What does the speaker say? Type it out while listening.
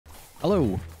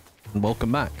Hello, and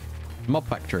welcome back to Mob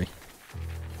Factory.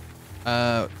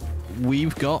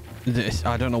 We've got this.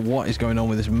 I don't know what is going on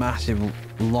with this massive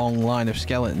long line of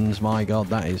skeletons. My god,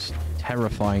 that is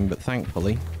terrifying, but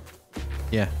thankfully,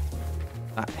 yeah,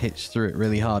 that hits through it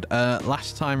really hard.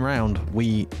 Last time round,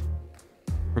 we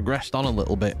progressed on a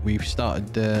little bit. We've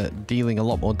started dealing a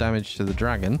lot more damage to the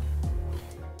dragon.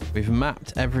 We've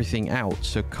mapped everything out,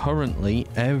 so currently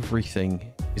everything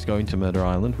is going to Murder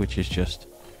Island, which is just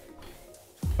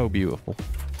so beautiful.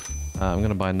 I'm going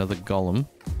to buy another golem.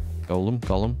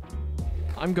 Golem.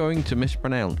 I'm going to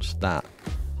mispronounce that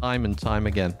time and time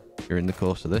again during the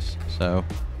course of this, so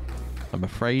I'm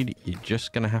afraid you're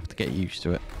just going to have to get used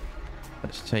to it.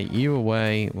 Let's take you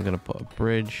away. We're going to put a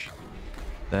bridge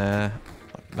there,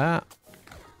 like that.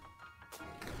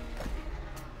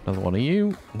 Another one of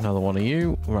you. Another one of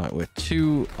you. Right, we're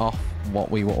 2 off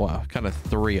what we want. Well, kind of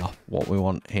 3 off what we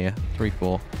want here. 3,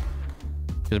 4.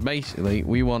 Because basically,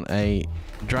 we want a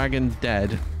dragon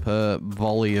dead per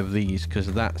volley of these,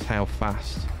 because that's how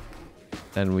fast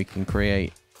then we can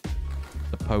create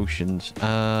the potions.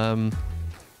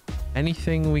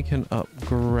 Anything we can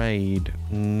upgrade?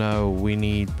 No, we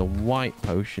need the white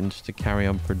potions to carry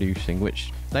on producing,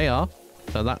 which they are,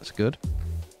 so that's good.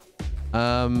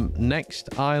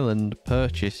 Next island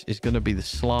purchase is going to be the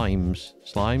slimes.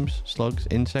 Slimes? Slugs?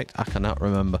 Insects? I cannot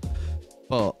remember.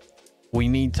 But we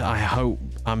need to,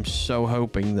 I'm so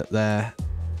hoping that their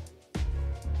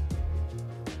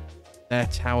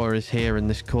tower is here in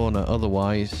this corner.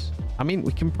 Otherwise, I mean,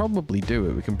 we can probably do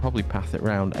it. We can probably path it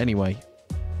round. Anyway,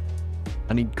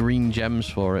 I need green gems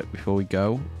for it before we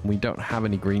go. We don't have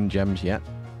any green gems yet.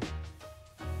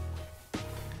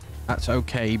 That's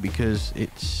okay, because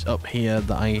it's up here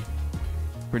that I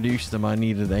produced them. I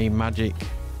needed a magic.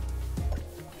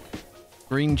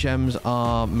 Green gems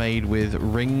are made with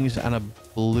rings and a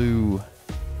blue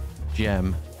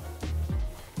gem.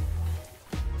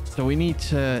 So we need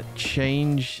to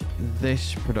change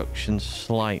this production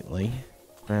slightly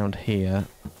around here.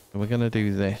 We're going to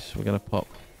do this. We're going to pop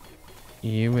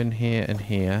you in here and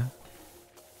here.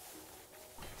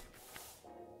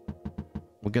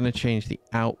 We're going to change the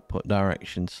output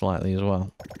direction slightly as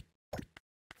well.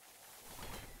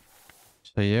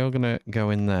 So you're going to go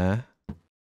in there.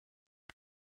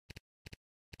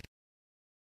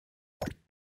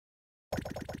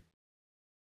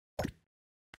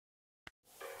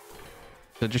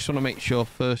 So just want to make sure,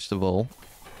 first of all,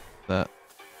 that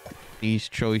these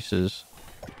choices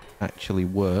actually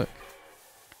work.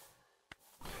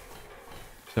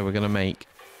 So we're going to make...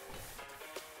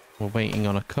 We're waiting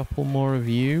on a couple more of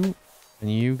you.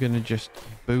 And you're going to just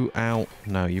boot out.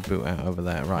 No, you boot out over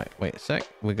there. Right, wait a sec.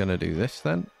 We're going to do this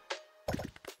then.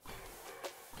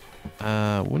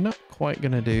 We're not quite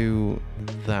going to do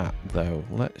that, though.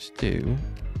 Let's do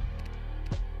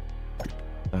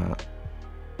that.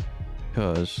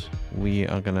 Because we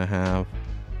are going to have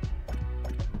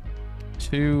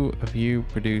 2 of you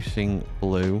producing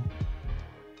blue.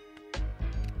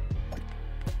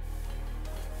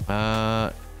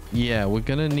 Yeah, we're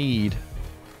going to need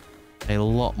a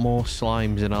lot more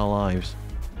slimes in our lives.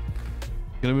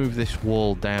 I'm going to move this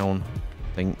wall down,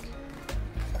 I think.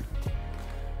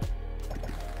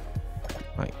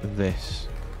 Like this.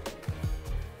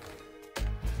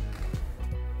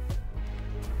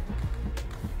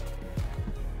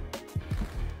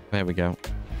 There we go.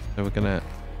 So we're going to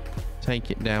take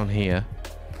it down here.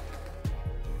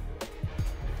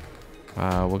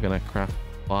 We're going to craft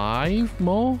 5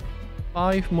 more.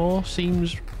 5 more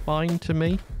seems fine to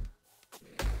me.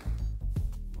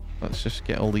 Let's just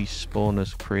get all these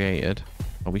spawners created.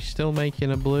 Are we still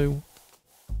making a blue?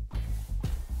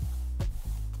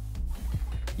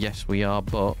 Yes, we are,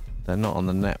 but they're not on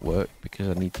the network because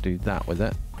I need to do that with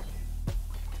it.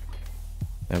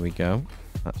 There we go.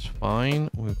 That's fine.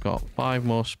 We've got 5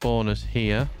 more spawners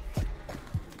here.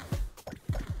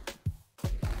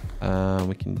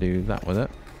 We can do that with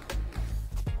it.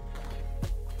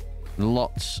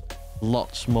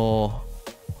 Lots more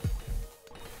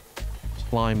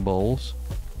slime balls,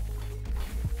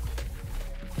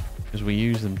 because we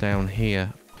use them down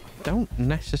here. Don't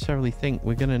necessarily think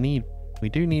we're gonna need. We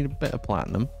do need a bit of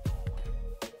platinum.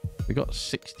 We got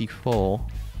 64.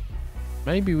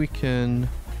 Maybe we can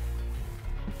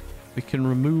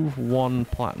remove 1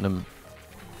 platinum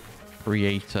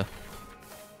creator.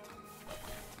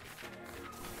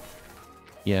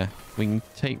 Yeah, we can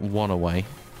take 1 away.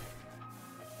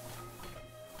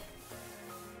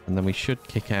 And then we should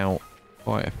kick out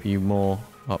quite a few more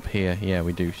up here. Yeah,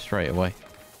 we do straight away.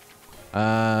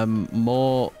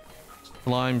 More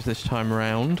slimes this time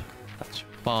around. That's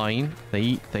fine. They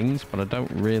eat things, but I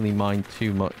don't really mind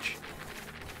too much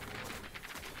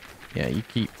Yeah, you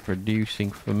keep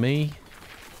producing for me.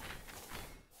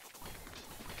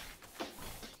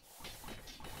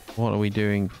 What are we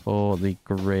doing for the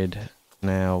grid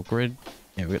now? Grid,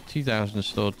 yeah, we've got 2,000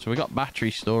 stored. So we got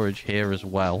battery storage here as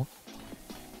well.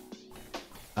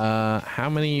 How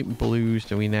many blues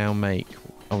do we now make?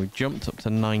 Oh, we jumped up to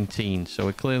 19.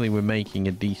 So we're making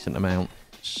a decent amount.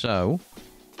 So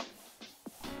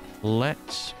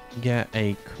let's get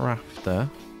a crafter.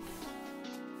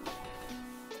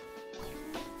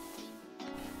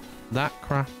 That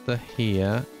crafter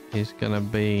here is going to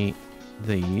be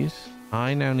these.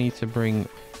 I now need to bring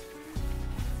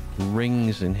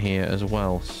rings in here as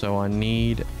well. So I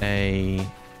need a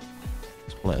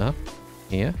splitter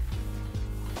here.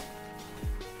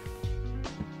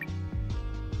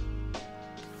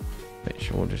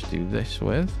 Which we'll just do this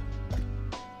with.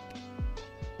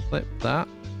 Flip that.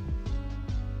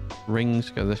 Rings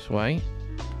go this way.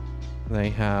 They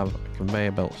have a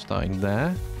conveyor belt starting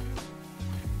there.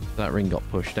 That ring got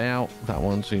pushed out. That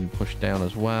one's been pushed down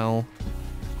as well.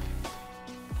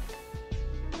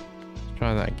 Let's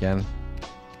try that again.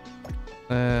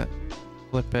 There.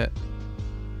 Flip it.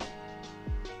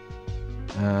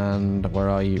 And where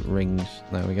are you? Rings.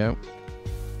 There we go.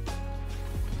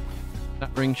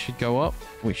 That ring should go up.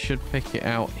 We should pick it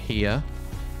out here.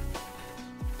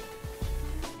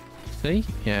 See?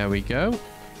 There we go.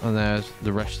 And there's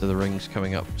the rest of the rings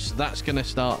coming up. So that's going to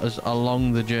start us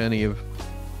along the journey of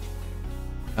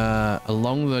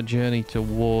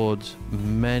towards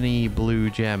many blue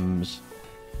gems.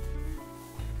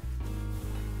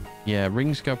 Yeah,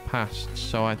 rings go past.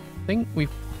 So I think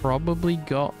we've probably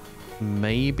got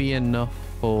maybe enough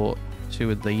for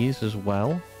 2 of these as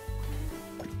well.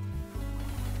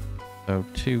 So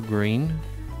 2 green.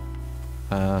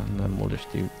 And then we'll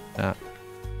just do that.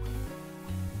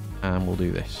 And we'll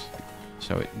do this.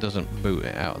 So it doesn't boot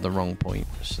it out at the wrong point.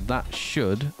 So that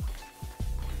should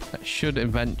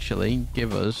eventually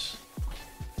give us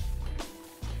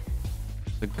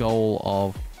the goal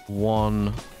of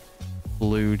 1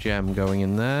 blue gem going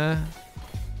in there.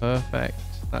 Perfect.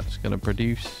 That's going to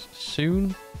produce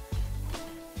soon.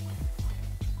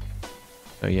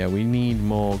 So yeah, we need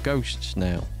more ghosts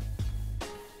now.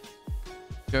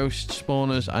 Ghost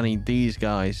spawners. I need these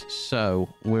guys. So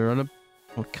we're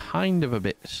kind of a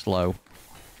bit slow.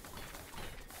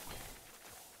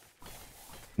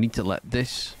 Need to let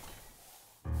this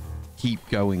keep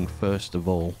going first of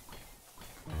all.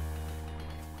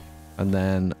 And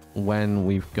then when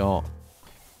we've got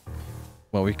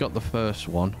the first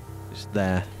one. It's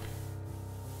there.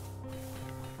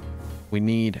 We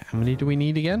need, how many do we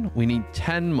need again? We need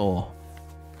 10 more.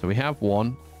 So we have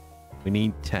 1. We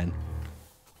need 10.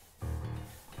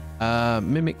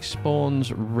 Mimic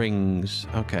spawns rings.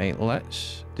 Okay,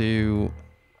 let's do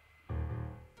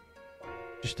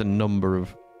just a number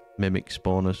of mimic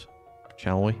spawners,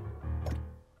 shall we?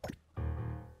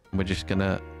 We're just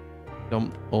gonna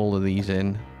dump all of these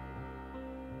in.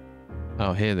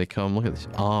 Oh, here they come. Look at this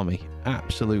army.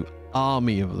 Absolute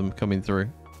army of them coming through.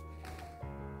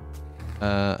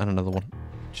 And another one.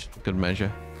 Just good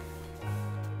measure.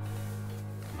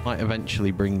 Might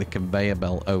eventually bring the conveyor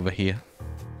belt over here.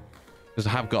 Because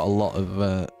I have got a lot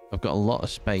of I've got a lot of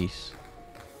space.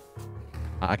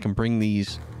 I can bring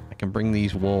these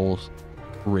walls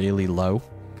really low.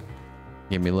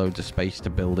 Give me loads of space to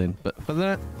build in. But for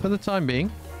the time being,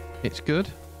 it's good.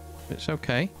 It's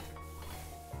okay.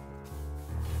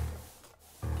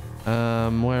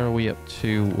 Where are we up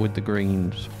to with the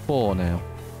greens? 4 now.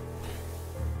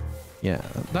 Yeah,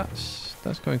 that's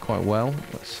going quite well.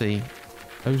 Let's see.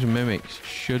 Those mimics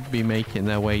should be making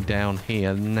their way down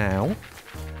here now.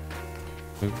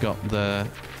 We've got the...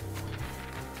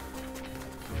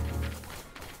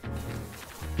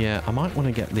 Yeah, I might want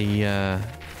to get the...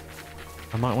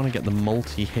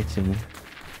 multi-hitting.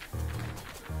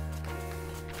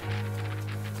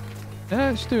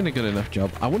 Yeah, it's doing a good enough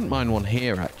job. I wouldn't mind one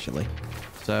here, actually.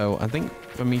 So, I think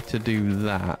for me to do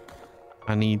that,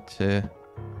 I need to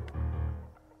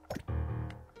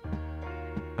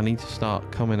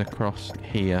start coming across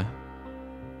here.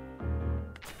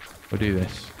 We'll do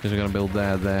this, because we're going to build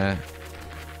there,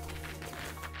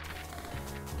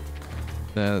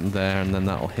 and then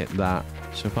that'll hit that.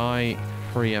 So if I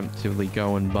preemptively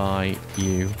go and buy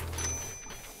you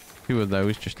 2 of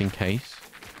those, just in case.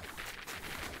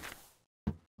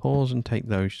 Pause and take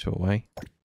those 2 away.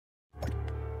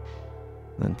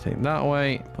 Then take that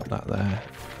away, put that there.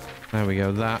 There we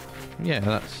go, that. Yeah,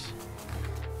 that's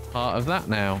part of that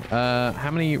now.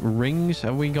 How many rings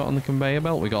have we got on the conveyor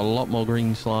belt? We got a lot more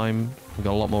green slime. We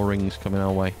got a lot more rings coming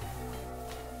our way.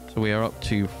 So we are up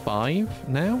to 5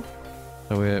 now.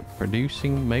 So we're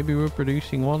producing, maybe we're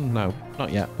producing one? No,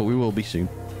 not yet, but we will be soon.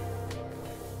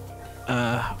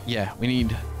 Yeah, we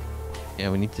need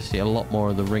to see a lot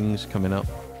more of the rings coming up.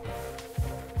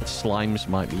 The slimes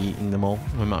might be eating them all.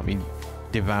 We might be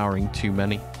devouring too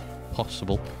many.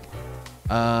 Possible.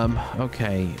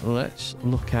 Okay, let's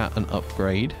look at an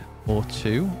upgrade or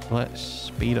two. Let's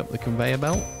speed up the conveyor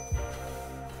belt.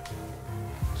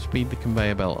 Speed the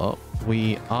conveyor belt up.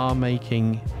 We are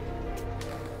making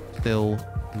still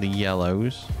the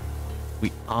yellows.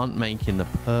 We aren't making the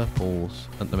purples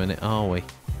at the minute, are we?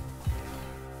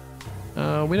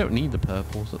 We don't need the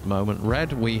purples at the moment.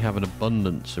 Red, we have an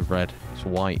abundance of red. It's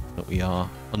white that we are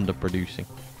underproducing.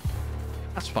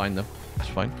 That's fine though.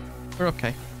 That's fine. We're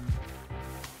okay.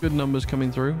 Good numbers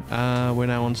coming through. We're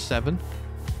now on 7.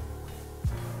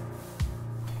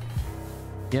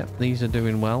 Yep, these are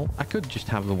doing well. I could just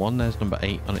have the one. There's number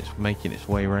 8 on its making its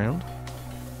way around.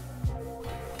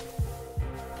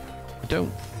 I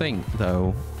don't think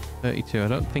though, 32. I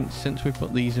don't think since we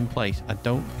put these in place, I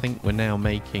don't think we're now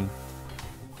making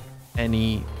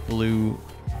any blue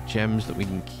gems that we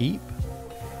can keep.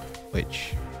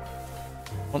 Which,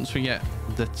 once we get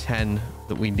the 10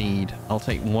 that we need, I'll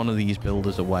take one of these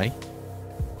builders away.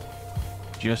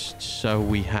 Just so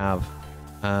we have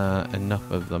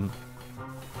enough of them.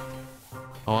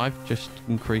 Oh, I've just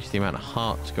increased the amount of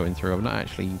hearts going through. I've not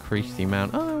actually increased the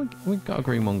amount. Oh, we've got a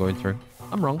green one going through.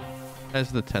 I'm wrong. There's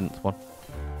the 10th one.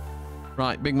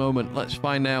 Right, big moment. Let's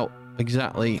find out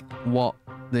exactly what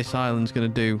this island's going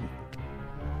to do.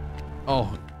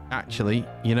 Oh, actually,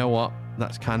 you know what?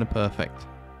 That's kind of perfect.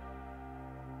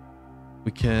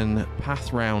 We can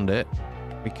path round it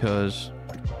because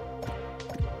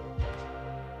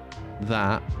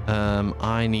that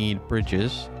I need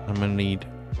bridges. I'm going to need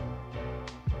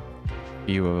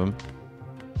few of them.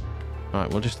 All right,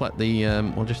 we'll just let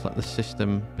the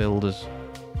system builders,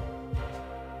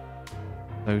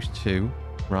 those two.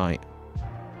 Right,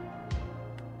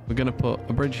 we're gonna put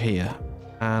a bridge here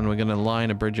and we're gonna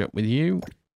line a bridge up with you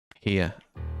here.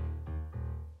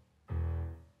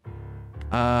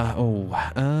 We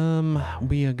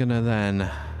are gonna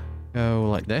then go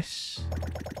like this,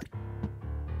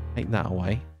 take that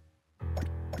away.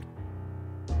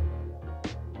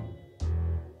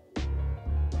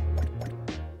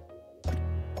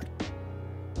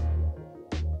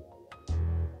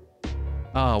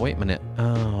 Oh, wait a minute.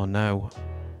 Oh, no.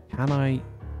 Can I?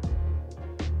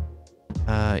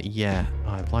 Yeah. Oh,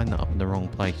 I've lined that up in the wrong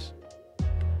place.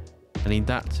 I need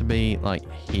that to be, like,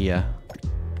 here.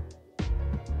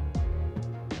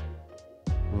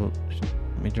 Well,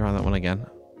 let me try that one again.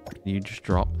 You just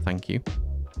drop. Thank you.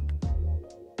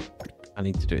 I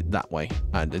need to do it that way.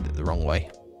 I did it the wrong way.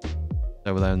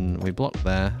 So then we block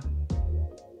there.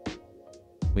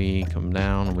 We come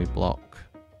down and we block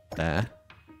there.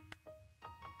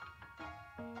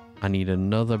 I need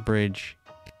another bridge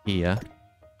here.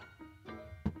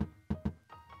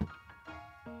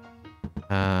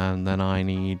 And then I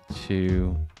need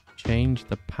to change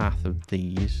the path of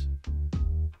these.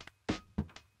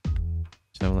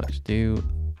 So let's do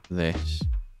this.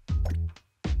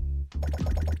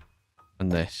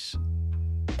 And this.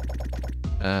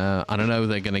 I don't know if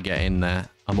they're going to get in there.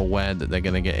 I'm aware that they're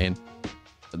going to get in.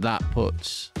 But that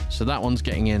puts... So that one's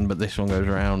getting in, but this one goes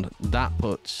around. That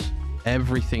puts...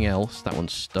 everything else. That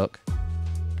one's stuck.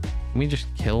 Can we just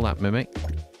kill that mimic?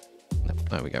 No,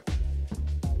 there we go.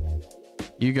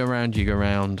 You go round, you go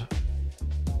round.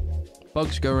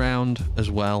 Bugs go round as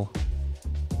well.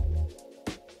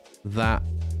 That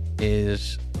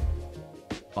is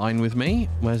fine with me.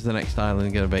 Where's the next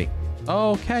island going to be?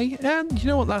 Okay, and you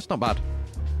know what? That's not bad.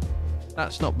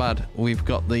 That's not bad. We've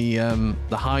got the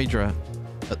Hydra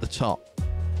at the top.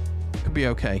 Could be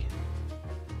okay.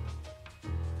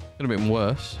 Could have been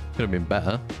worse. Could have been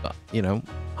better. But, you know,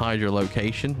 Hydra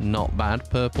location, not bad.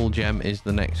 Purple gem is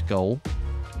the next goal.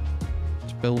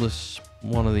 Let's build us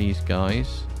one of these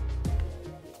guys.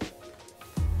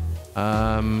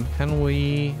 Can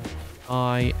we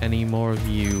buy any more of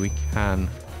you? We can.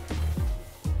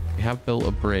 We have built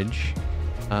a bridge.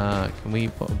 Can we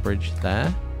put a bridge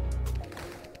there?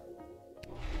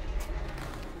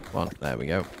 One. There we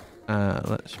go.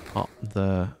 Let's pop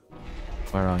the...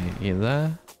 Where are you? You're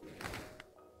there.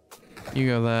 You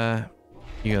go there.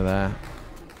 You go there.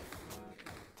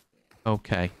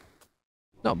 Okay.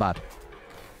 Not bad.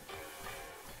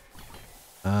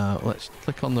 Let's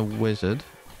click on the wizard.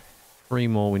 3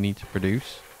 more we need to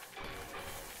produce.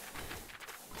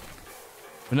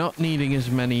 We're not needing as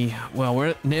many... Well,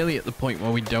 we're nearly at the point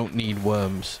where we don't need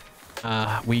worms.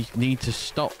 We need to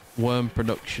stop worm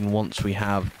production once we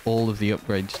have all of the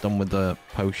upgrades done with the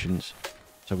potions.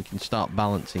 so we can start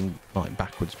balancing, like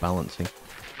backwards balancing.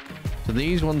 So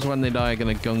these ones, when they die, are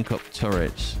going to gunk up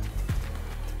turrets.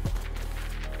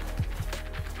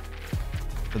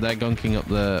 So they're gunking up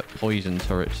the poison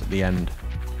turrets at the end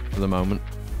for the moment.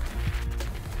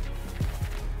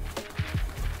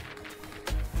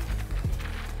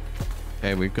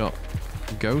 Okay, we've got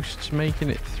ghosts making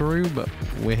it through, but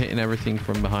we're hitting everything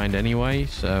from behind anyway,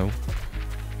 so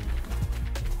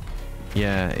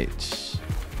yeah, it's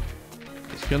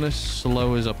gonna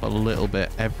slow us up a little bit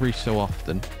every so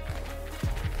often.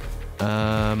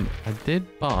 I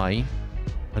did buy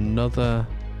another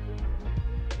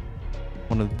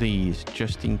one of these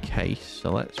just in case,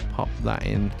 so let's pop that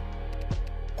in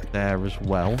there as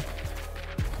well.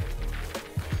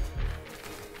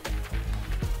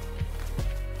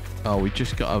 Oh, we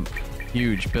just got a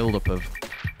huge buildup of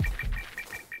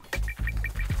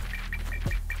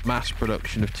mass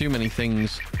production of too many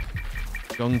things,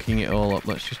 gunking it all up.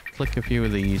 Let's just click a few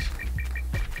of these,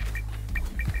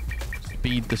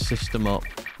 speed the system up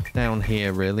down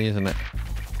here, really, isn't it?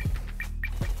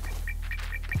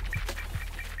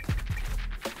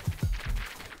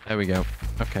 There we go.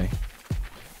 Okay.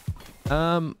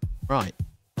 Right.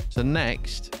 So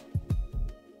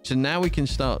now we can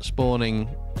start spawning.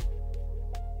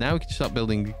 Now we can start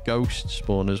building ghost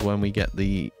spawners when we get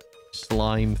the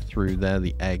slime through there,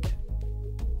 the egg.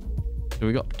 So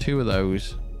we got 2 of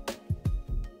those.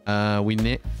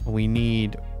 We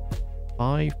need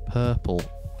 5 purple.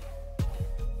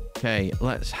 Okay,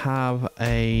 let's have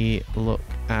a look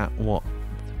at what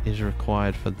is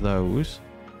required for those.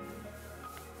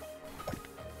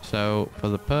 So for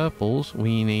the purples,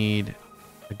 we need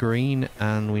the green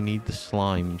and we need the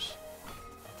slimes.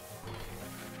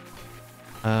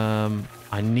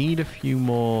 I need a few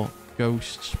more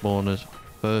ghost spawners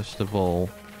first of all.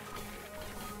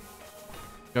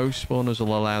 Ghost spawners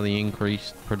will allow the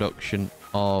increased production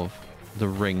of the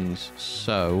rings,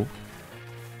 so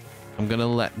I'm gonna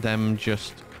let them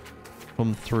just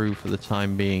come through for the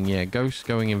time being. Yeah, ghosts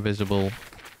going invisible,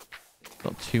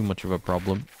 not too much of a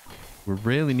problem. We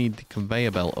really need the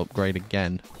conveyor belt upgrade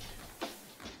again,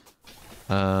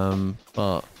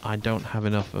 but I don't have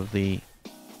enough of the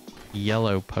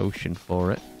yellow potion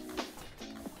for it.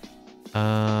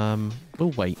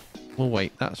 We'll wait.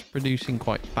 That's producing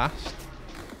quite fast.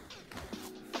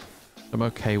 I'm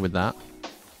okay with that.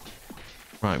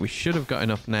 Right, we should have got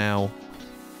enough now.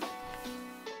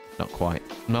 Not quite.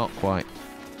 I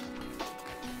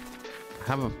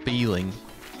have a feeling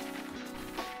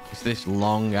it's this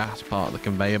long ass part of the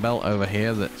conveyor belt over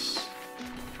here that's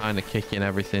kind of kicking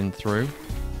everything through,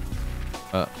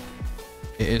 but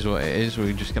it is what it is.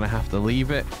 We're just gonna have to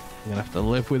leave it. We're gonna have to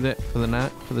live with it for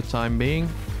the time being.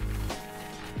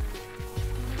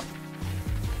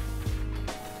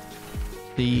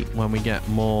 See when we get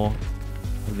more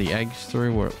of the eggs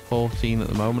through. We're at 14 at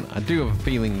the moment. I do have a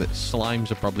feeling that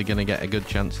slimes are probably gonna get a good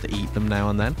chance to eat them now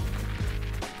and then.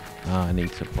 I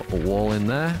need to put a wall in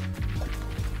there.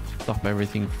 Stop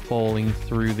everything falling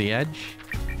through the edge.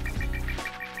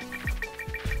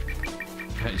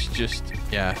 It's just,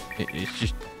 yeah,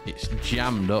 it's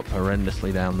jammed up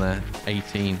horrendously down there.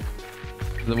 18.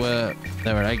 There were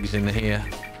eggs in here.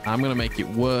 I'm gonna make it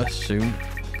worse soon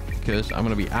because I'm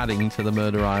gonna be adding to the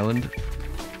murder island.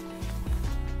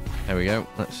 There we go.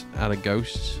 Let's add a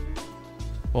ghost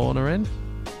spawner in.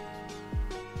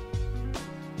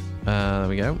 There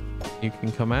we go. You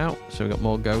can come out. So we've got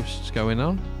more ghosts going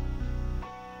on.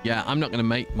 Yeah, I'm not going to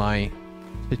make my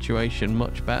situation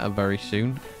much better very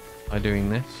soon by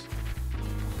doing this.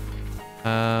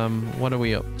 What are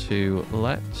we up to?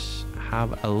 Let's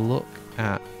have a look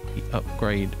at the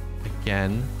upgrade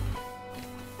again.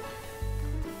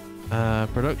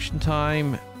 Production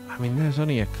time. I mean, there's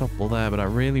only a couple there, but I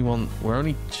really want... We're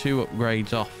only 2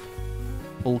 upgrades off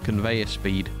full conveyor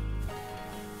speed.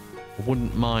 I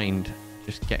wouldn't mind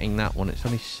just getting that one. It's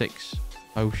only 6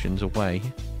 potions away.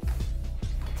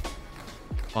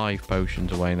 5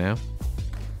 potions away now.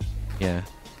 Yeah.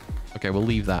 Okay, we'll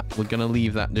leave that. We're going to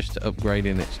leave that just to upgrade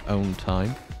in its own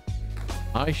time.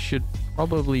 I should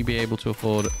probably be able to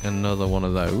afford another one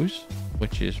of those,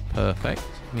 which is perfect.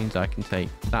 Means I can take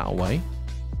that away.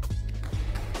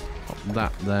 Pop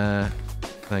that there.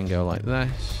 Then go like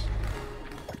this.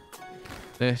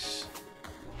 This.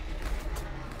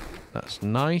 That's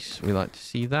nice. We like to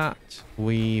see that.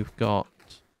 We've got...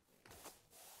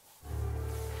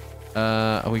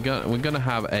 we're gonna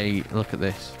have a look at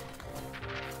this.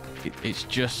 It's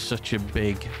just such a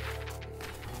big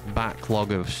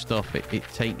backlog of stuff. It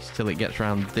takes till it gets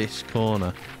around this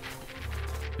corner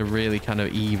to really kind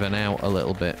of even out a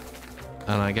little bit.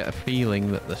 and I get a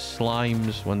feeling that the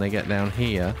slimes, when they get down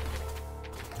here,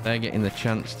 they're getting the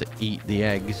chance to eat the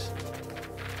eggs.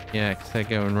 Yeah, because they're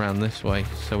going around this way.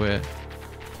 So we're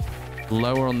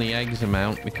lower on the eggs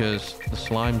amount because the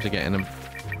slimes are getting them.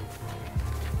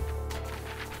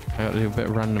 I got to do a bit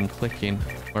of random clicking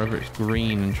wherever it's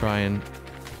green and try and...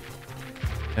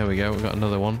 There we go, we've got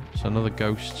another one. So another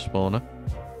ghost spawner.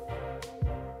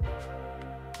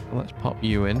 So let's pop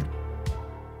you in.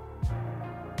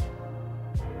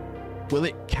 Will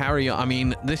it carry on? I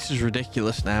mean, this is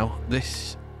ridiculous now.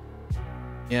 This...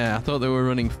 Yeah, I thought they were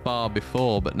running far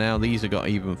before, but now these have got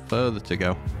even further to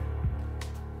go.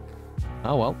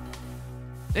 Oh well.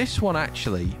 This one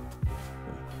actually...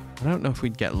 I don't know if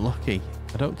we'd get lucky.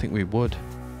 I don't think we would.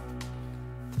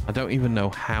 I don't even know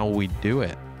how we'd do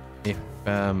it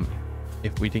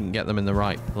if we didn't get them in the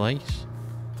right place.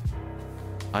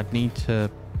 I'd need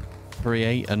to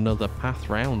create another path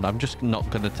round. I'm just not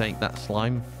going to take that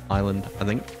slime island, I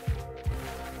think.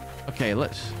 Okay,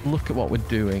 let's look at what we're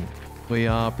doing. We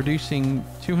are producing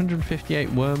 258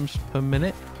 worms per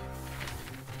minute.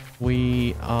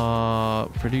 We are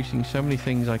producing so many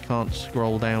things I can't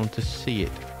scroll down to see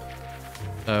it.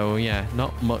 So yeah,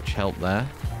 not much help there.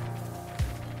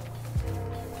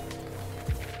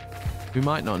 We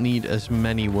might not need as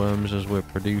many worms as we're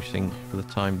producing for the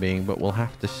time being, but we'll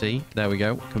have to see. There we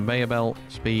go. Conveyor belt,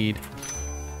 speed.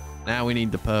 Now we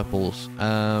need the purples.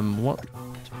 What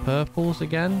purples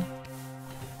again?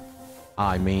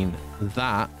 I mean,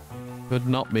 that could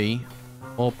not be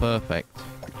more perfect,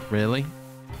 really.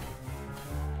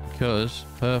 Because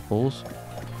purples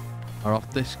are off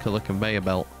this colour conveyor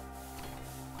belt.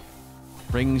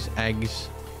 Rings, eggs.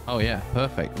 Oh yeah,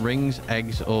 perfect. Rings,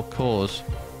 eggs, or cores.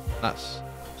 That's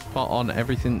spot on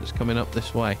everything that's coming up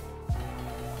this way.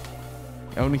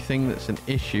 The only thing that's an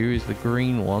issue is the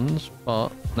green ones, but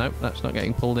nope, that's not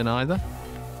getting pulled in either.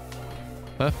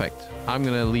 Perfect. I'm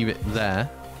going to leave it there.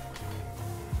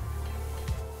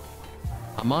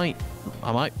 I might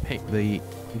pick the...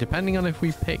 Depending on if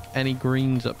we pick any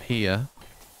greens up here.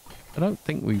 I don't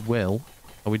think we will.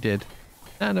 Oh, we did.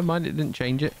 No, never mind, it didn't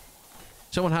change it.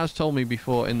 Someone has told me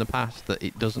before in the past that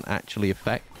it doesn't actually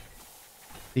affect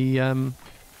the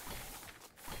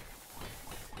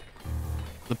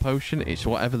potion. It's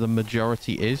whatever the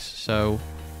majority is. So,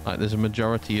 like, there's a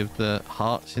majority of the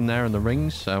hearts in there and the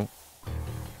rings, so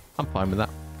I'm fine with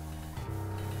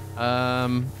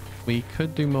that. We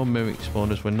could do more mimic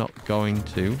spawners. We're not going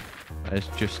to. It's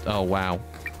just... Oh, wow.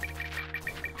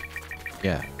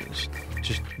 Yeah, it's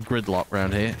just gridlock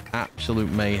around here.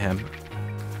 Absolute mayhem.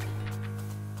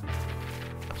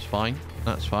 That's fine.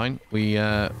 That's fine. We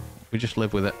just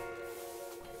live with it.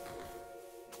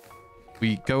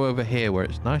 We go over here where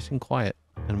it's nice and quiet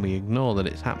and we ignore that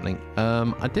it's happening.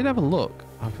 I did have a look.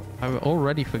 I've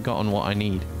already forgotten what I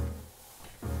need.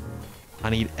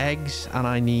 I need eggs and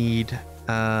I need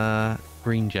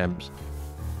green gems.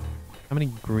 How many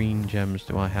green gems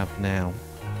do I have now?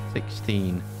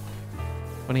 16.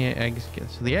 28 eggs.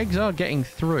 So the eggs are getting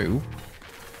through.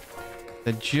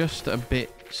 They're just a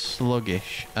bit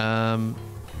sluggish.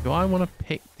 Do I want to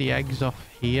pick the eggs off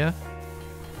here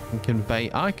and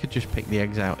convey? I could just pick the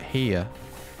eggs out here.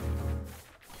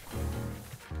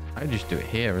 I could just do it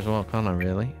here as well, can't I,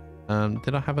 really?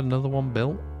 Did I have another one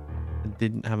built? I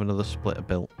didn't have another splitter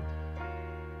built.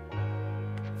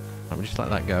 I'll just let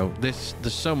that go. There's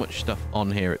so much stuff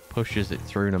on here, it pushes it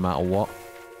through no matter what.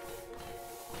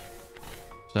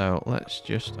 So let's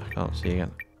just... I can't see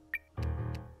again.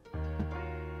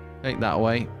 Take that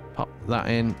away. Pop that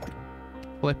in.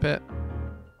 Flip it.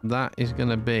 That is going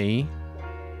to be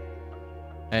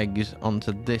eggs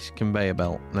onto this conveyor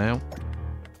belt now.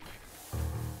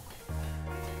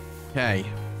 Okay.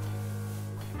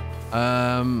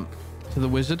 To the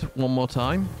wizard one more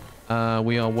time.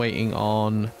 We are waiting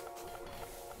on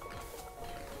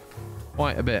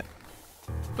quite a bit.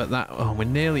 But that... Oh, we're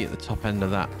nearly at the top end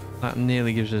of that. That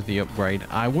nearly gives us the upgrade.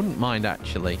 I wouldn't mind,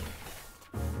 actually.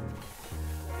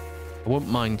 I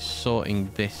wouldn't mind sorting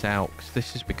this out, because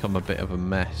this has become a bit of a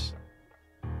mess.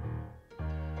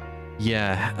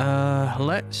 Yeah,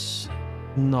 let's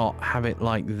not have it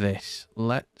like this.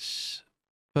 Let's,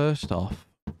 first off,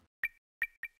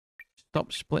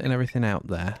 stop splitting everything out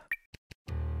there.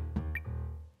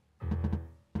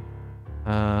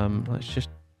 Let's just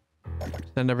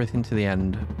send everything to the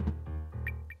end.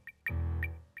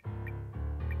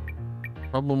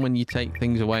 Problem when you take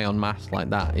things away en masse like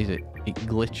that is it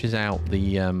glitches out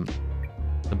the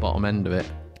bottom end of it.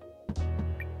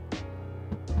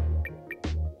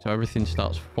 So everything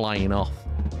starts flying off.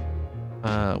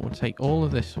 We'll take all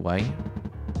of this away.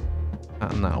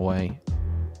 That and that away.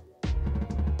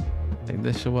 I Take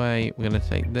this away. We're going to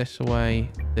take this away.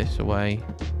 This away.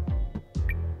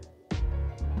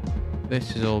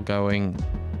 This is all going.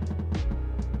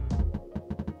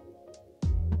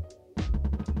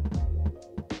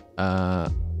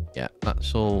 Yeah,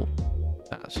 that's all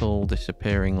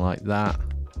disappearing like that.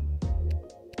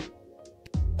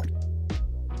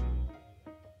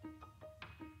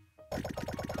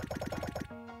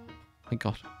 My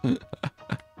God.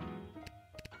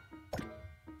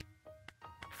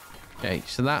 Okay,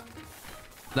 so that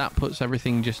puts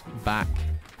everything just back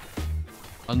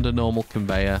under normal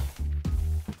conveyor.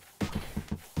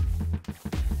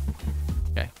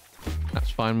 Okay,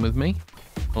 that's fine with me.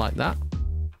 I like that.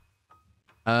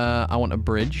 I want a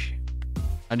bridge.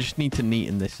 I just need to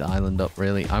neaten this island up,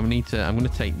 really. I'm going to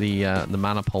take the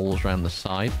mana poles around the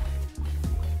side.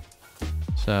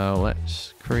 So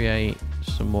let's create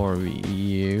some more of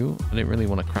you. I didn't really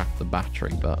want to craft the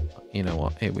battery, but you know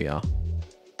what? Here we are.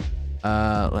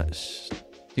 Let's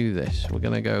do this. We're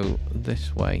going to go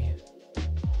this way.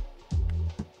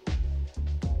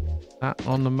 That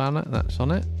on the mana, that's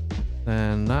on it.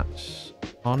 Then that's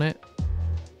on it.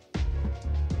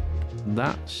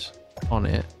 That's on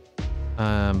it.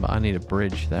 But I need a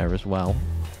bridge there as well.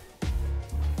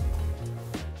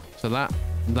 So that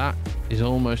is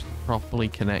almost properly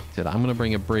connected. I'm going to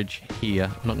bring a bridge here.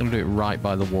 I'm not going to do it right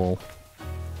by the wall.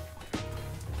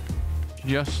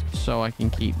 Just so I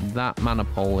can keep that mana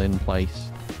pole in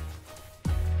place.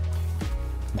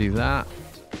 Do that.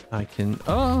 I can...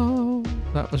 Oh,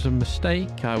 that was a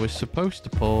mistake. I was supposed to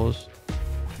pause.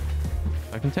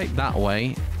 I can take that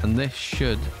away, and this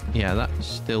should... Yeah, that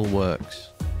still works.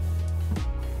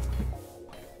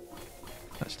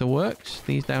 That still works.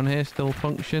 These down here still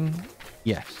function.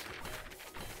 Yes.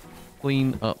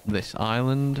 Clean up this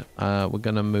island. We're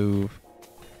going to move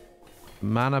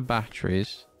mana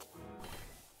batteries.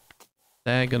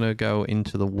 They're going to go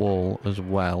into the wall as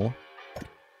well.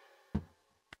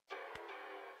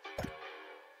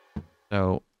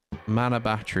 So, mana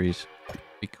batteries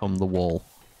become the wall.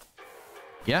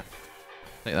 Yeah.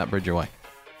 Take that bridge away.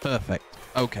 Perfect.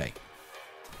 Okay.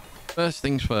 First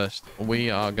things first.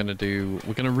 We're going to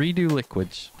redo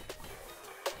liquids.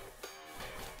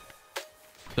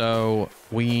 So,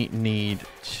 we need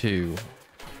to...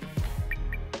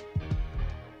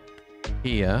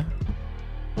 Here...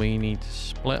 We need to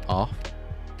split off.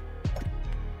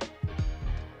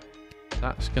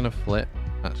 That's going to flip.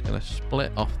 That's going to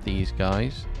split off these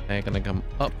guys. They're going to come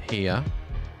up here.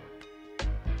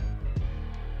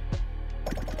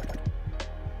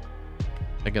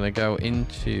 They're going to go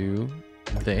into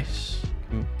this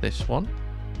one.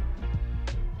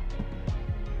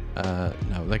 No,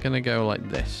 they're going to go like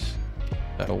this.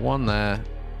 So one there.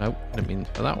 Nope, didn't mean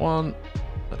for that one.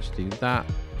 Let's do that.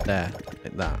 There,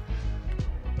 like that.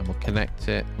 And we'll connect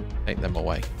it, take them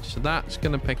away. So that's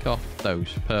going to pick off those.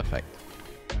 Perfect.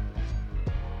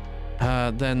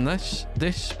 Then this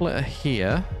splitter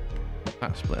here,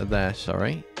 that splitter there,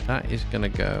 sorry, that is going to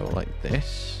go like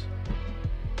this.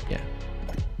 Yeah,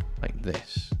 like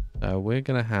this. So we're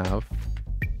going to have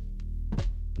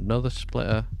another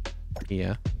splitter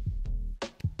here,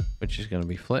 which is going to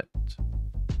be flipped.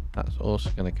 That's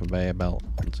also going to convey a belt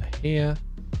onto here.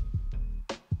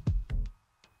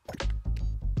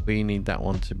 We need that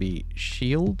one to be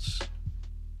shields.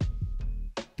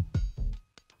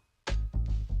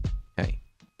 Okay.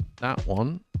 That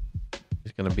one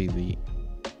is going to be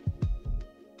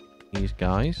these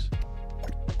guys.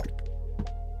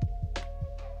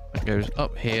 That goes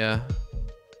up here,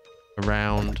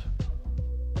 around,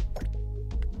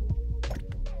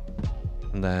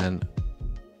 and then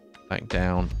back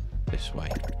down this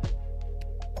way.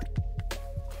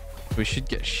 We should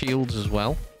get shields as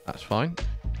well. That's fine.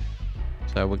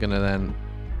 So we're going to then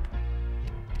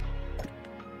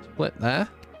split there.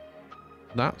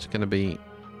 That's going to be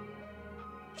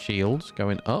shields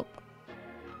going up.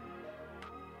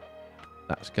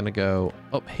 That's going to go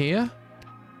up here.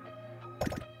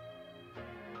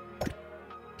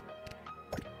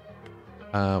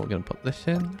 We're going to put this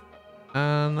in.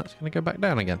 And that's going to go back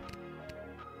down again.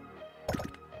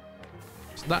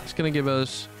 So that's going to give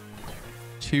us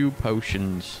 2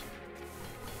 potions.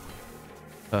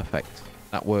 Perfect.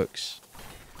 That works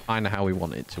kind of how we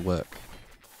want it to work.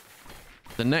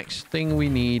 The next thing we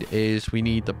need is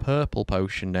the purple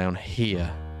potion down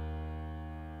here.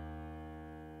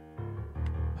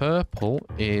 Purple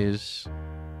is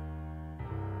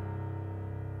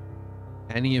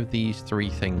any of these 3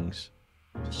 things.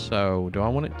 So do I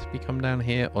want it to come down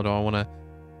here, or do I want to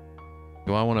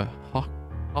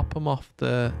hop them off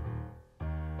the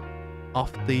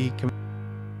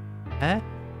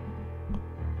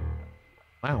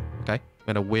Wow. Okay. We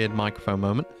had a weird microphone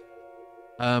moment.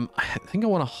 I think I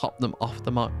want to hop them off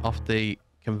the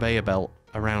conveyor belt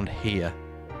around here.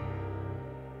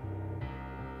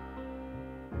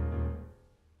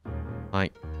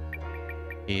 Like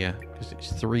here, because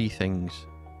it's 3 things.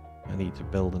 I need to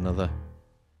build another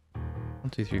 1,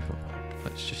 2, 3, 4, 5.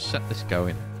 Let's just set this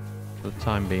going for the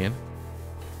time being.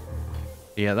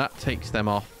 Yeah, that takes them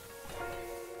off.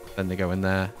 Then they go in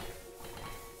there.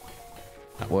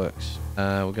 That works.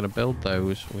 We're going to build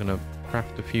those. We're going to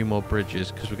craft a few more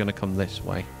bridges because we're going to come this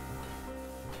way.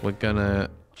 We're going to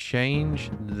change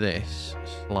this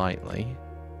slightly.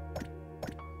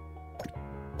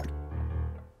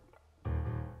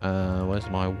 Where's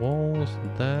my walls?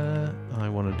 There. I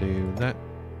want to do that,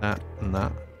 that, and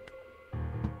that.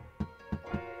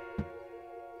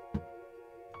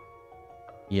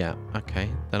 Yeah, okay.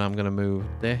 Then I'm going to move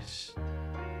this.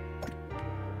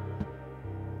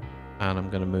 And I'm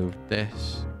going to move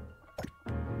this.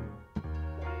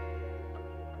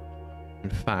 In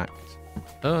fact,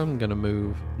 I'm going to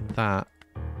move that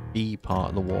B part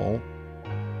of the wall.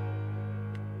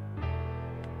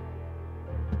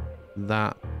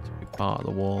 That to be part of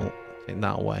the wall. Take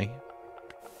that away.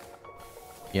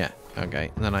 Yeah, okay.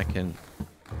 And then I can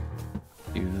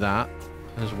do that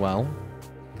as well.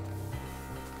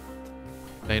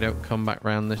 They don't come back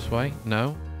round this way.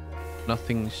 No.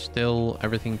 Nothing's still.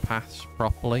 Everything paths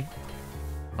properly.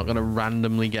 Not going to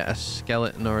randomly get a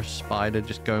skeleton or a spider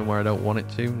just going where I don't want it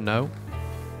to. No.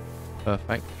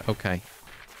 Perfect. Okay.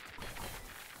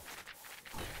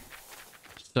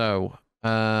 So,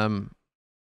 I'm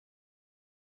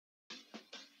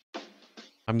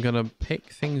going to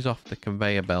pick things off the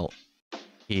conveyor belt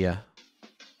here.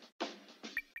 So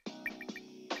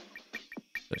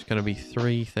it's going to be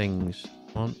 3 things.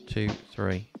 1, 2,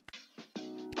 3.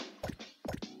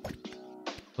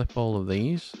 Flip all of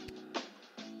these.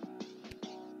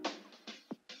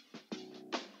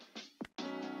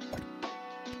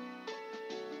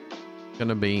 Going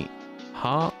to be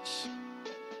hearts,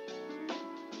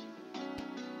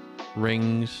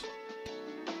 rings,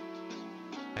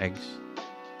 eggs.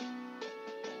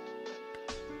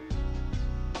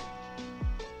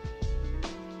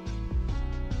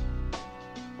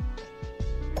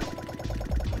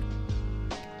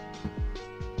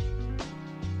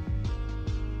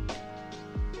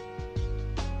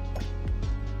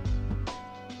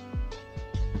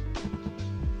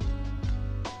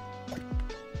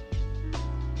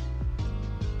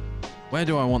 Where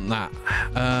do I want that?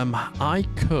 I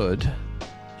could... Do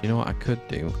you know what I could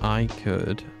do? I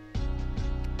could...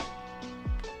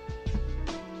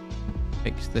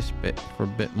 fix this bit for a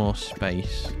bit more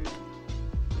space.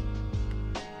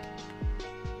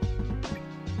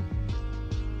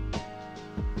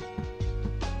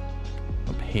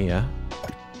 Up here.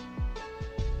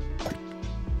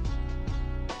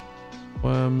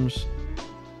 Worms.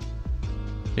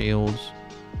 Shields.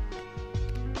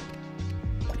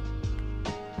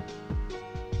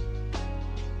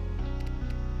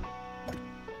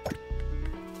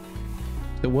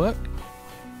 Still work?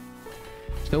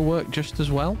 Still work just as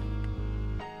well?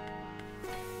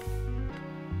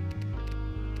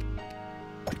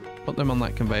 Put them on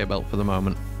that conveyor belt for the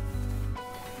moment.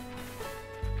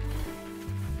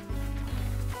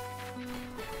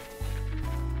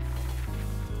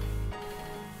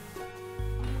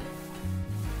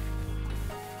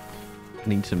 I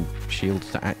need some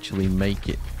shields to actually make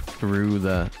it through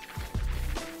the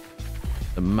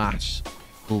mass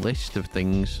list of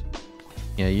things.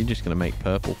 Yeah, you're just going to make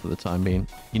purple for the time being.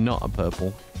 You're not a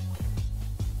purple.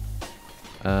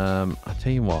 I'll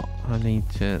tell you what. I need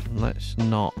to... Let's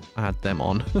not add them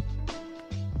on.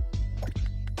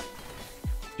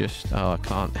 Just... Oh, I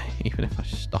can't. Even if I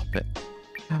stop it.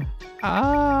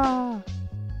 Ah!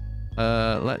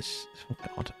 Let's... Oh,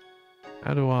 God.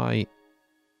 How do I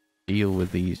deal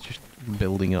with these just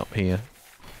building up here?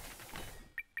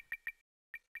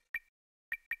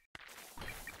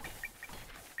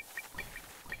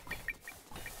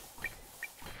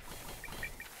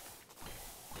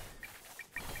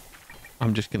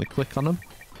 I'm just going to click on them.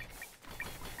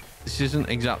 This isn't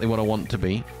exactly what I want to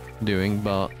be doing,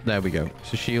 but there we go.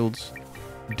 So shields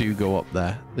do go up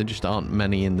there. There just aren't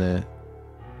many in the...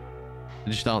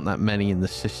 There just aren't that many in the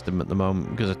system at the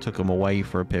moment because I took them away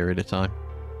for a period of time.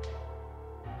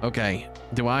 Okay.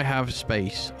 Do I have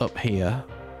space up here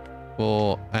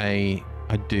for a...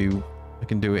 I do. I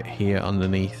can do it here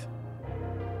underneath.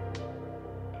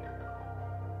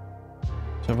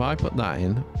 So if I put that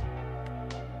in...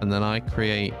 And then I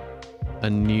create a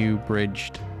new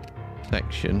bridged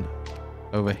section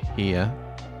over here.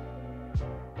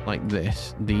 Like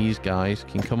this. These guys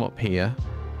can come up here.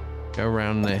 go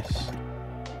around this,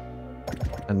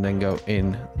 and then go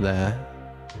in there.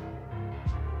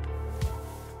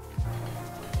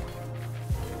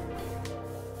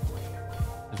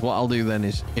 What I'll do then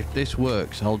is, if this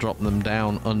works, I'll drop them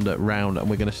down under round, and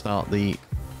we're going to start the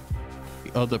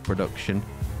other production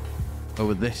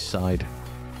over this side.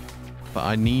 But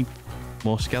I need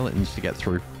more skeletons to get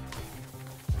through.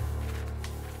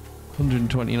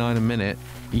 129 a minute,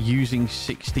 using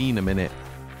 16 a minute.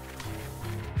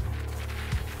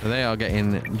 So they are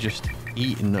getting just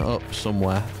eaten up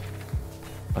somewhere.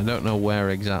 I don't know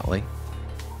where exactly.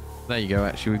 There you go,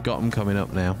 actually, we've got them coming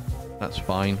up now. That's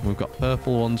fine. We've got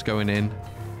purple ones going in.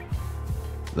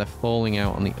 They're falling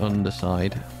out on the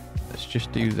underside. Let's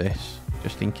just do this,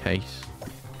 just in case.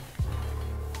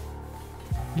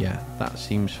 Yeah, that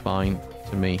seems fine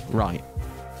to me. Right.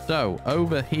 So,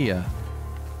 over here,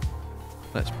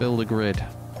 let's build a grid.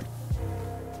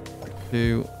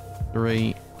 2,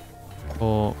 3,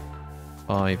 4,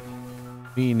 5.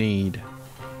 We need...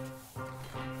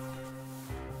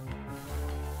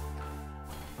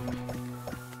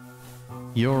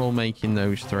 You're all making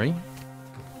those 3.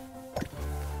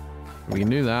 We can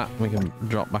do that. We can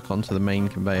drop back onto the main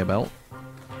conveyor belt.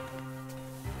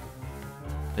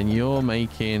 Then you're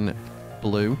making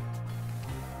blue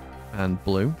and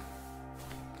blue.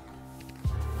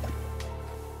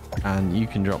 And you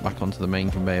can drop back onto the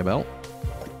main conveyor belt.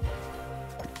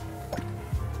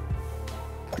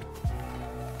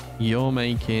 You're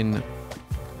making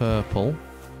purple.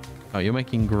 Oh, you're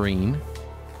making green.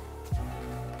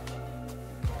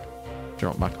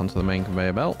 Drop back onto the main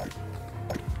conveyor belt.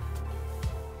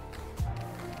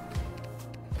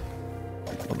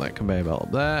 Put that conveyor belt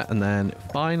up there. And then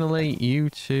finally,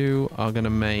 you two are going to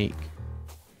make,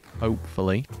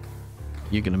 hopefully,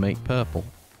 you're going to make purple.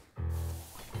 So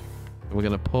we're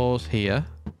going to pause here.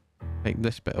 Take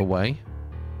this bit away.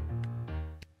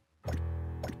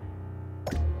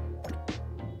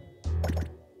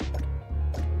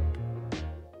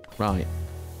 Right.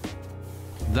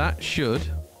 That should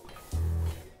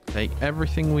take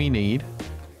everything we need.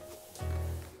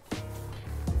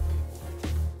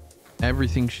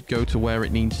 Everything should go to where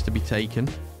it needs to be taken.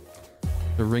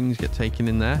 The rings get taken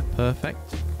in there. Perfect.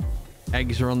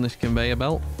 Eggs are on this conveyor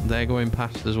belt. They're going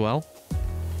past as well.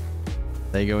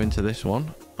 They go into this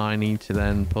one. I need to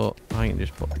then put... I can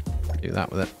just do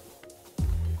that with it.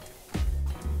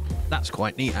 That's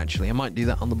quite neat, actually. I might do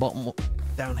that on the bottom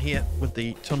down here with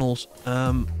the tunnels.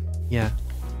 Yeah.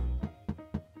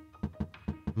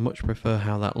 Much prefer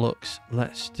how that looks.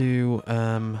 Let's do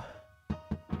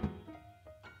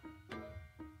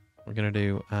we're gonna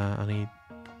do I need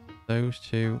those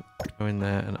two go in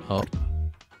there and up.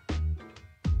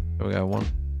 There we go. 1,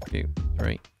 2,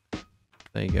 3.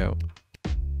 There you go.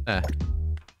 There.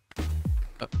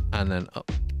 Up and then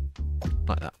up.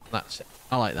 Like that. That's it.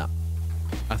 I like that.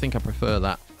 I think I prefer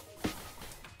that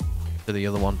to the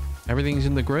other one. Everything's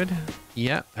in the grid.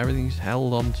 Yeah, everything's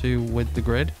held onto with the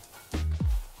grid.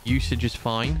 Usage is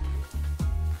fine.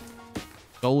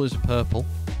 Goal is purple.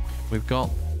 We've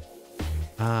got...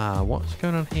 what's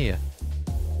going on here?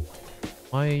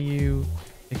 Why are you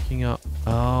picking up?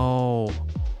 Oh.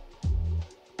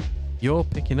 You're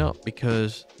picking up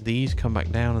because these come back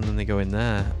down and then they go in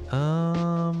there.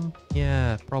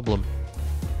 Yeah, problem.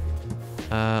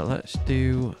 Let's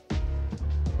do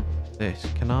this.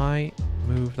 Can I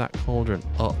move that cauldron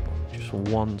up just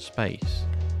 1 space?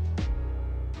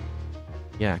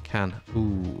 Yeah, I can.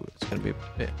 Ooh, it's going to be a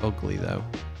bit ugly, though.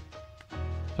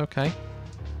 It's okay.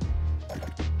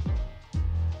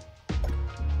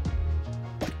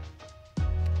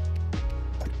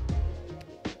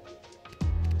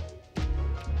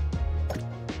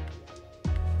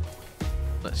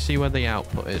 Let's see where the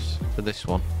output is for this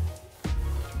one.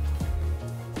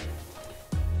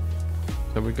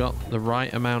 So we've got the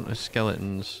right amount of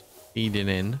skeletons feeding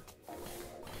in.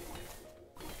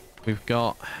 We've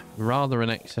got rather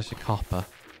an excess of copper.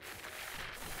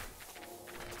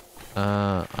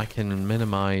 I can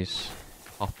minimize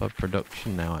copper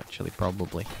production now, actually,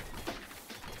 probably.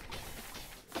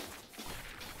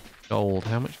 Gold.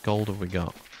 How much gold have we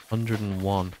got?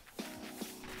 101.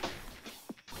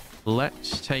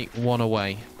 Let's take 1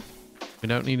 away. We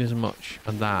don't need as much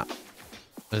of that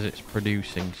as it's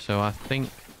producing. So I think...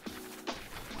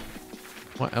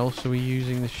 What else are we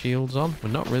using the shields on? We're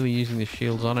not really using the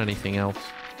shields on anything else.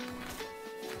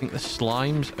 I think the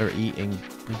slimes are eating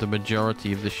the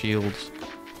majority of the shields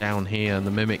down here, and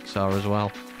the mimics are as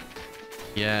well.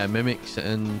 Yeah, mimics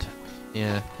and...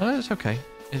 Yeah. Oh, it's okay.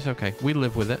 It's okay. We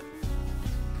live with it.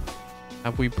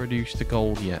 Have we produced the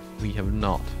gold yet? We have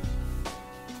not.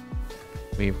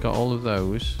 We've got all of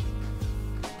those.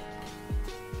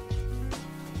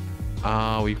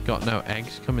 Ah, we've got no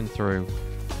eggs coming through.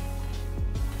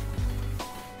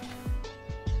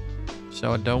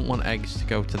 So I don't want eggs to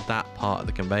go to that part of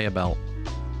the conveyor belt.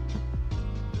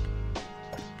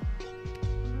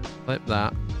 Flip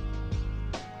that.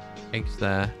 Eggs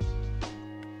there.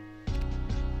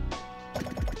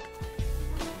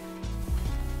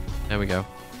 There we go.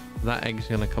 That egg's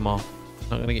going to come off.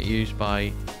 It's not going to get used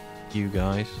by you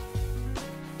guys.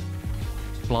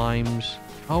 Slimes.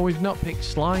 Oh, we've not picked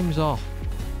slimes off.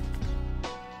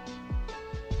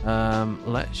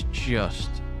 Let's just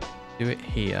do it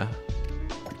here.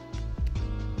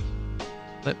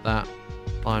 Flip that.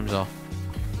 Slimes off.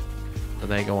 So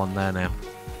they go on there now.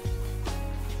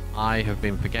 I have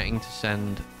been forgetting to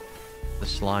send the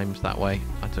slimes that way.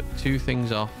 I took 2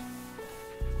 things off.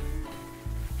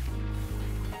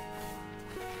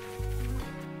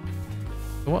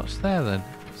 What's there then?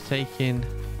 It's taking...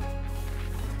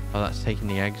 Oh, that's taking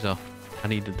the eggs off. I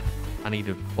needed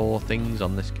 4 things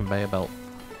on this conveyor belt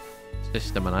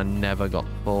system, and I never got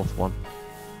the 4th one.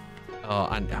 Oh,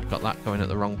 and I've got that going at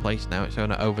the wrong place now. It's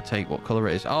going to overtake what color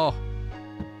it is. Oh,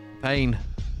 pain.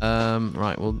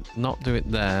 Right, we'll not do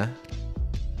it there.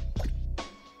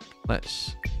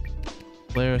 Let's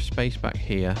clear a space back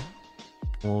here.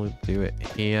 We'll do it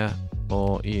here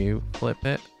for you. Flip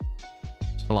it.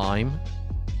 Slime.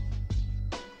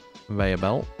 Conveyor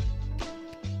belt.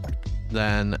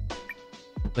 Then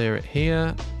clear it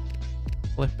here.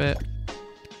 Flip it.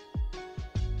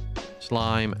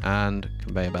 Slime and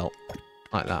conveyor belt.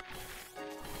 Like that.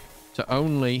 So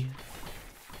only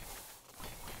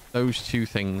those 2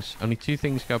 things. Only 2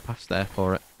 things go past there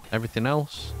for it. Everything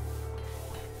else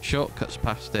shortcuts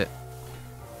past it.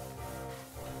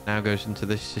 Now goes into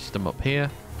this system up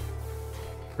here.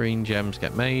 Green gems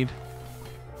get made.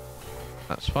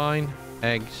 That's fine.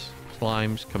 Eggs,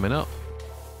 slimes coming up.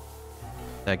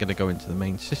 They're going to go into the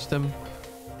main system.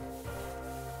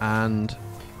 And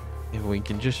if we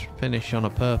can just finish on a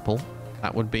purple,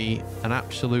 that would be an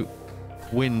absolute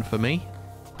win for me.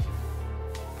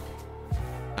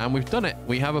 And we've done it.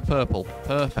 We have a purple.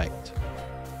 Perfect.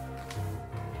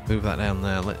 Move that down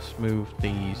there. Let's move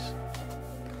these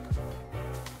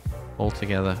all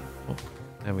together. Oh,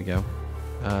 there we go.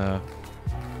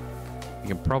 You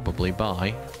can probably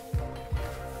buy.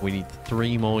 We need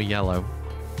 3 more yellow.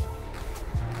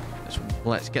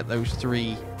 Let's get those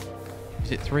 3.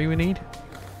 Is it 3 we need?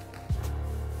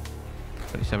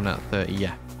 27 out of 30.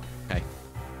 Yeah. Okay.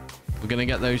 We're going to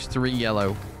get those 3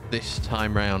 yellow this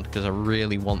time round because I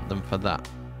really want them for that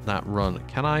run.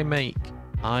 Can I make...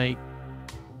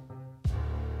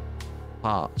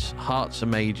 Hearts are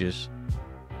mages.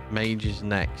 Mages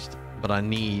next. But I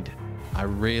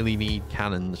really need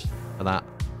cannons for that.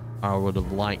 I would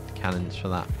have liked cannons for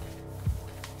that.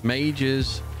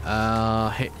 Mages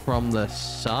hit from the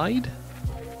side?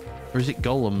 Or is it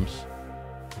golems?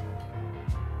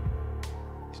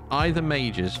 It's either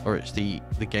mages or it's the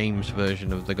game's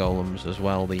version of the golems as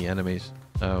well, the enemies.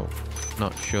 So,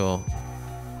 not sure.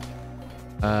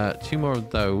 2 more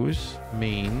of those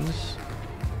means...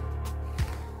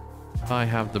 If I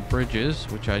have the bridges,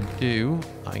 which I do,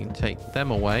 I can take them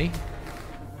away.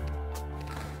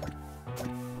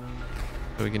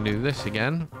 So we can do this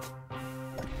again.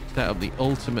 Set up the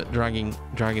ultimate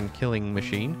dragon killing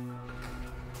machine.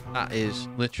 That is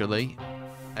literally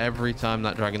every time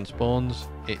that dragon spawns,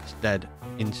 it's dead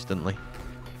instantly.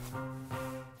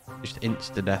 Just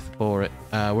insta-death for it.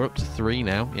 We're up to 3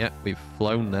 now. Yeah, we've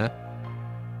flown there.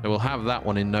 So we'll have that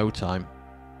one in no time.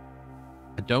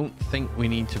 I don't think we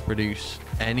need to produce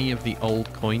any of the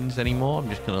old coins anymore. I'm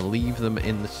just going to leave them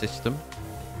in the system.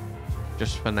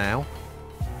 Just for now.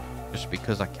 Just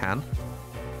because I can.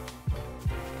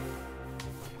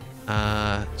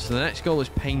 So the next goal is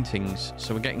paintings.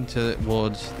 So we're getting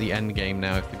towards the end game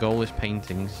now. If the goal is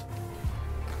paintings,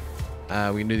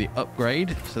 we can do the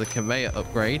upgrade. So the conveyor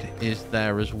upgrade is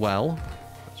there as well.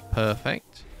 That's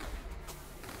perfect.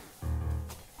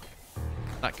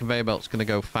 That conveyor belt's going to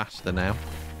go faster now.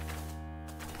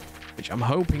 Which I'm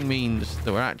hoping means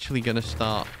that we're actually going to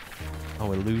start... Oh,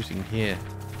 we're losing here.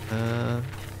 Let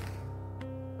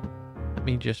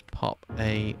me just pop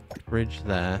a bridge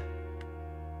there.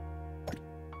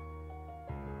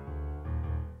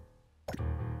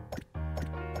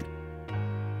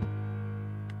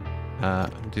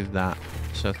 Do that.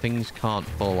 So things can't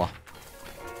fall off.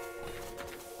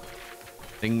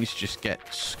 Things just get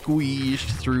squeezed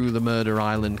through the Murder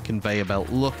Island conveyor belt.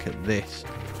 Look at this.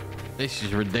 This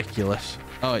is ridiculous.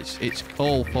 Oh, it's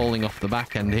all falling off the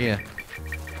back end here.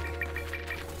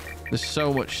 There's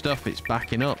so much stuff it's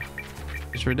backing up.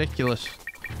 It's ridiculous.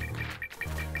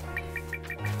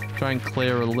 Try and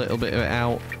clear a little bit of it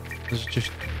out. There's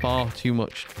just far too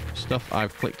much stuff.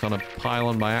 I've clicked on a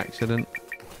pylon by accident.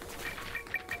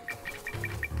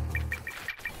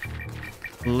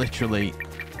 Literally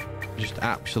just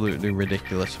absolutely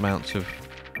ridiculous amounts of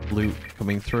loot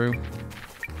coming through.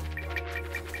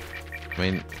 I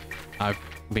mean, I've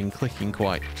been clicking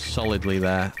quite solidly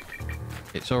there.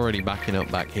 It's already backing up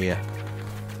back here.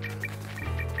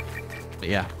 But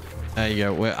yeah, there you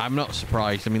go. I'm not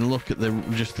surprised. I mean, look at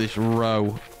just this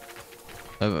row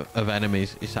of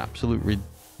enemies. It's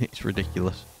it's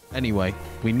ridiculous. Anyway,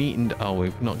 we needn't. Oh,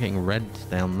 we're not getting reds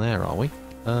down there, are we?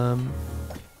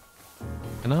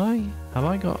 Have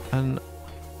I got an?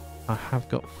 I have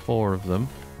got 4 of them.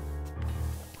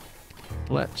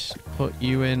 Let's put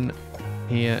you in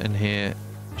here and here,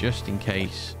 just in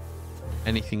case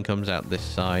anything comes out this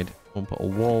side. We'll put a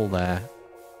wall there.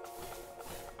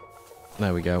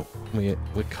 There we go. We're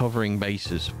covering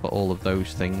bases for all of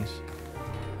those things.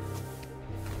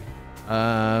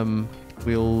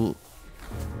 We'll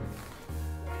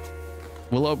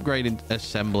upgrade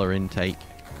assembler intake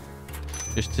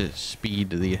just to speed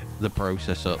the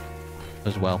process up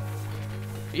as well.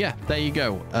 But yeah, there you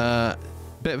go.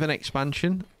 Bit of an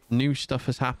expansion. New stuff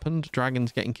has happened.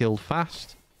 Dragons getting killed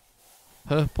fast.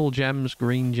 Purple gems,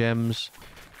 green gems,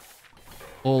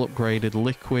 all upgraded.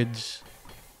 Liquids,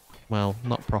 well,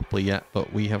 not properly yet,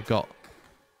 but we have got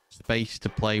space to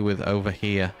play with over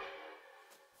here.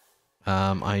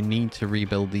 I need to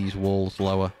rebuild these walls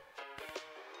lower,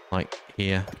 like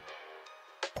here.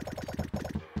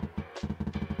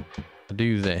 I'll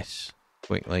do this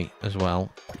quickly as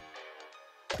well.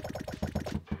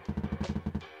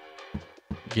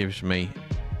 Gives me,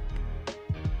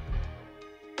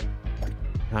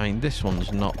 I mean, this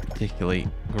one's not particularly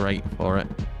great for it,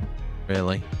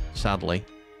 really, sadly.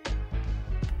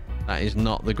 That is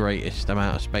not the greatest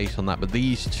amount of space on that, but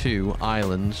these 2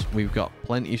 islands, we've got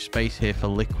plenty of space here for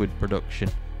liquid production.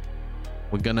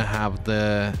 We're gonna have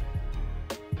the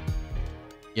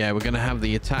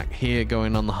attack here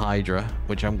going on the Hydra,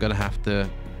 which I'm gonna have to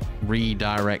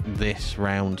redirect this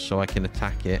round so I can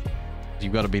attack it.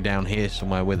 You've got to be down here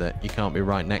somewhere with it. You can't be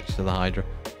right next to the Hydra.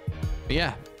 But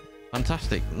yeah,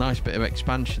 fantastic. Nice bit of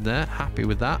expansion there. Happy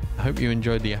with that. I hope you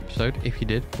enjoyed the episode. If you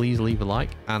did, please leave a like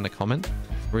and a comment.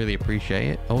 Really appreciate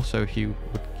it. Also, if you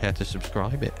would care to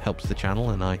subscribe, it helps the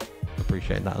channel and I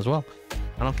appreciate that as well.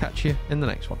 And I'll catch you in the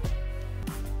next one.